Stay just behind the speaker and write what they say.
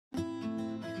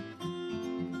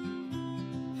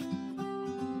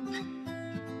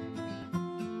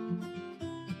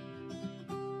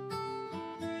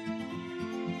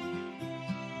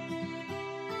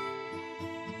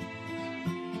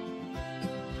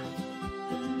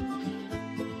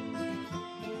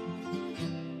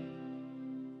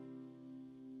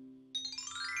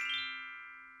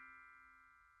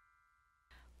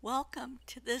Welcome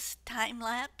to this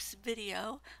time-lapse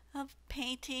video of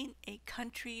painting a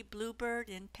country bluebird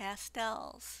in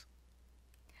pastels.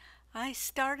 I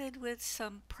started with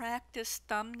some practice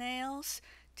thumbnails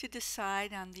to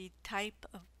decide on the type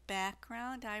of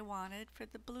background I wanted for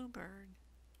the bluebird.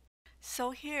 So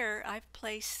here I've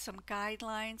placed some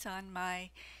guidelines on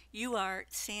my Uart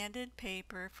sanded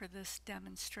paper for this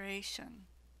demonstration.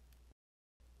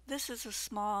 This is a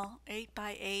small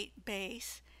 8x8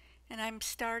 base, and I'm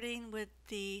starting with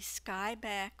the sky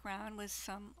background with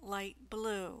some light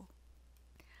blue.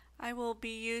 I will be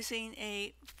using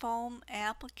a foam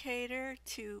applicator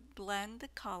to blend the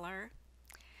color,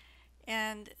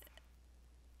 and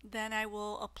then I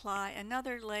will apply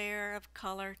another layer of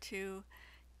color to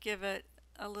give it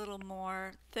a little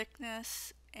more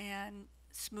thickness and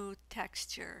smooth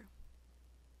texture.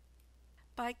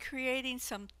 By creating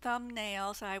some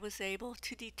thumbnails, I was able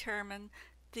to determine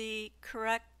the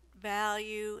correct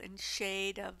value and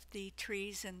shade of the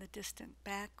trees in the distant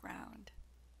background.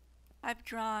 I've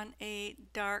drawn a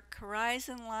dark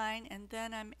horizon line, and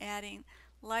then I'm adding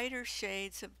lighter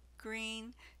shades of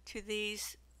green to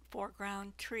these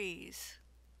foreground trees.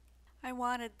 I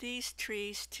wanted these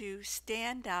trees to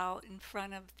stand out in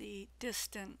front of the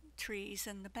distant trees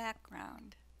in the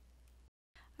background.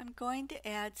 I'm going to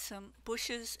add some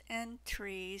bushes and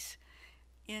trees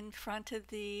in front of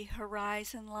the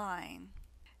horizon line.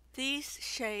 These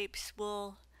shapes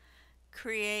will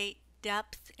create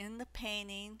depth in the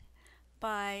painting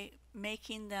by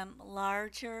making them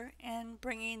larger and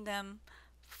bringing them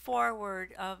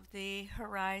forward of the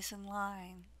horizon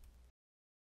line.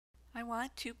 I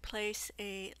want to place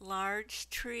a large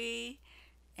tree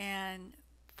and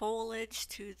foliage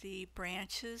to the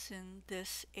branches in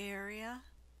this area.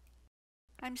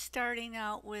 I'm starting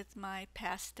out with my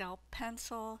pastel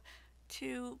pencil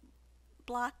to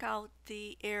block out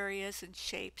the areas and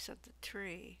shapes of the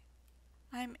tree.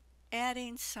 I'm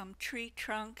adding some tree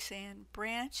trunks and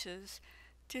branches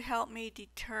to help me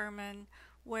determine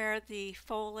where the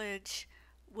foliage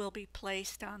will be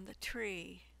placed on the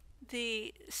tree.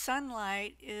 The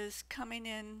sunlight is coming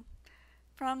in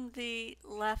from the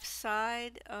left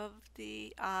side of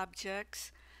the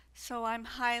objects, so I'm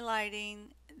highlighting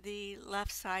the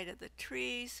left side of the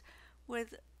trees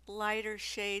with lighter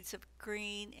shades of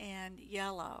green and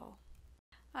yellow.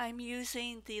 I'm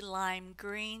using the lime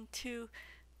green to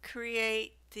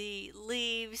create the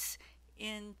leaves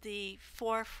in the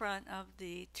forefront of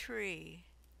the tree.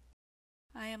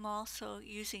 I am also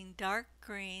using dark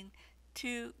green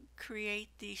to create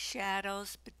the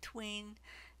shadows between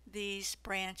these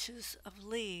branches of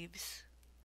leaves.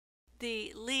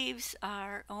 The leaves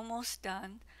are almost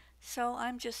done, so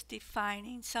I'm just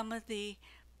defining some of the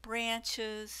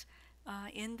branches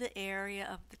in the area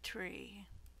of the tree.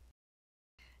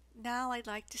 Now I'd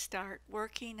like to start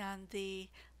working on the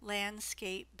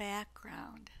landscape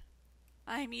background.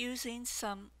 I'm using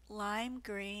some lime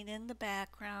green in the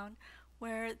background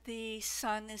where the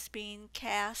sun is being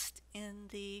cast in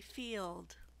the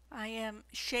field. I am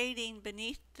shading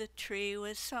beneath the tree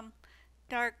with some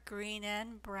dark green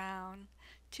and brown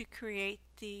to create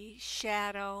the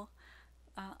shadow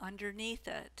underneath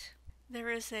it. There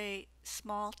is a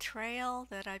small trail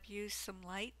that I've used some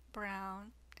light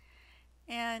brown,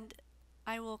 and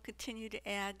I will continue to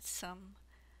add some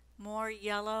more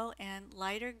yellow and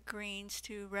lighter greens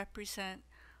to represent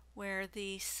where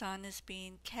the sun is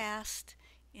being cast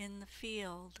in the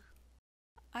field.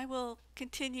 I will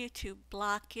continue to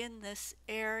block in this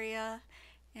area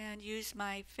and use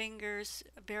my fingers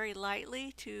very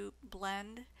lightly to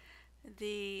blend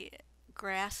the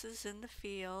grasses in the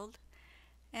field,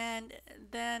 and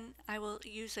then I will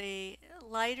use a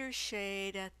lighter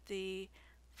shade at the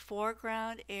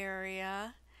foreground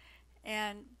area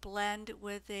and blend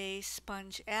with a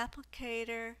sponge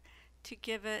applicator to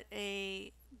give it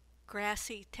a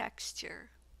grassy texture.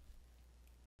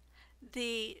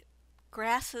 The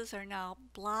grasses are now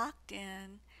blocked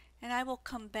in, and I will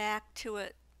come back to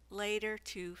it later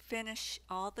to finish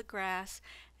all the grass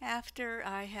after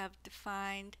I have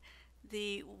defined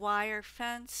the wire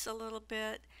fence a little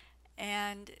bit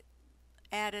and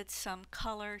added some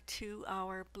color to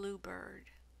our bluebird.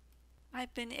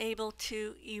 I've been able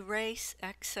to erase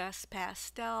excess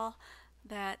pastel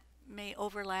that may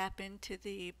overlap into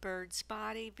the bird's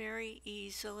body very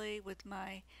easily with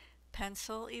my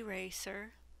pencil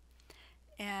eraser,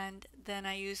 and then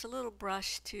I use a little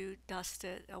brush to dust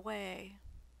it away.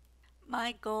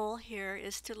 My goal here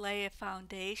is to lay a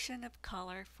foundation of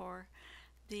color for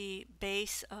the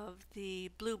base of the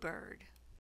bluebird.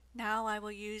 Now I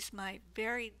will use my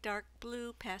very dark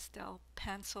blue pastel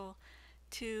pencil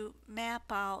to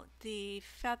map out the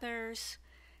feathers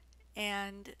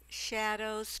and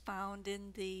shadows found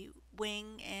in the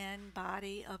wing and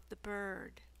body of the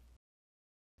bird.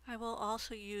 I will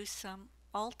also use some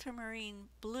ultramarine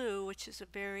blue, which is a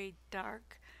very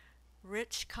dark,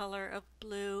 rich color of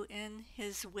blue in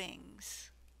his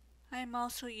wings. I'm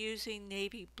also using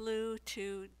navy blue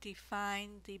to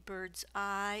define the bird's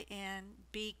eye and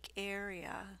beak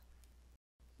area.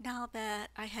 Now that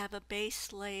I have a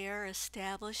base layer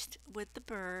established with the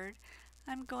bird,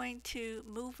 I'm going to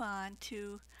move on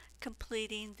to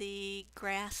completing the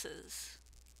grasses.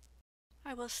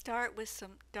 I will start with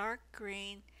some dark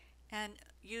green and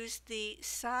use the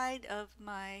side of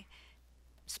my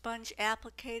sponge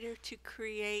applicator to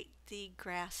create the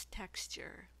grass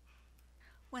texture.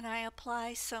 When I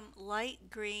apply some light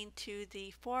green to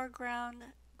the foreground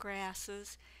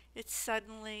grasses, it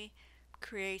suddenly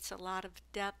creates a lot of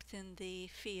depth in the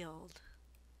field.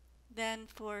 Then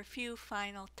for a few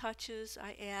final touches,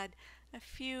 I add a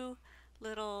few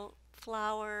little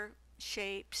flower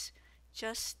shapes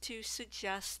just to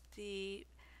suggest the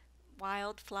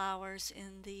wildflowers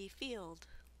in the field.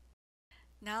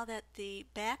 Now that the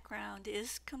background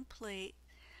is complete,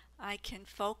 I can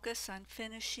focus on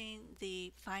finishing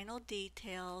the final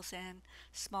details and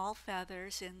small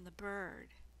feathers in the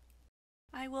bird.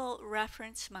 I will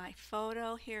reference my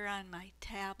photo here on my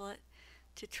tablet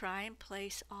to try and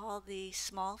place all the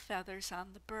small feathers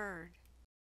on the bird.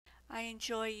 I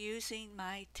enjoy using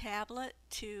my tablet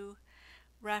to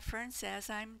reference as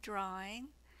I'm drawing.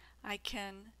 I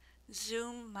can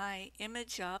zoom my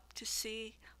image up to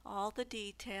see all the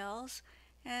details,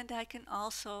 and I can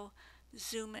also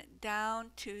zoom it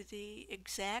down to the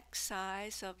exact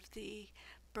size of the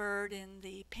bird in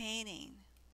the painting.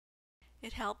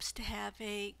 It helps to have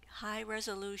a high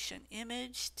resolution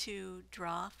image to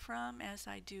draw from, as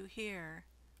I do here.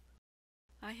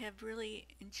 I have really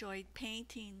enjoyed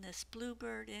painting this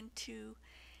bluebird into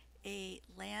a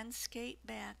landscape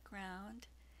background,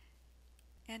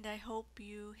 and I hope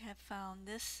you have found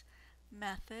this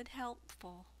method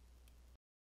helpful.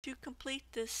 To complete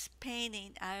this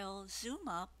painting, I'll zoom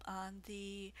up on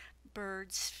the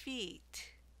bird's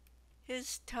feet.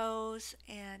 His toes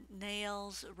and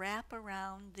nails wrap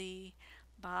around the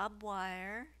bob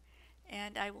wire,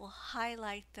 and I will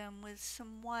highlight them with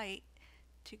some white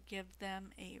to give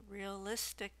them a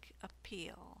realistic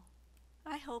appeal.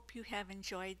 I hope you have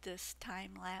enjoyed this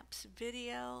time-lapse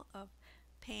video of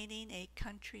painting a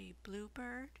country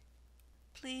bluebird.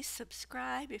 Please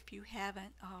subscribe if you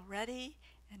haven't already,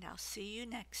 and I'll see you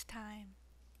next time.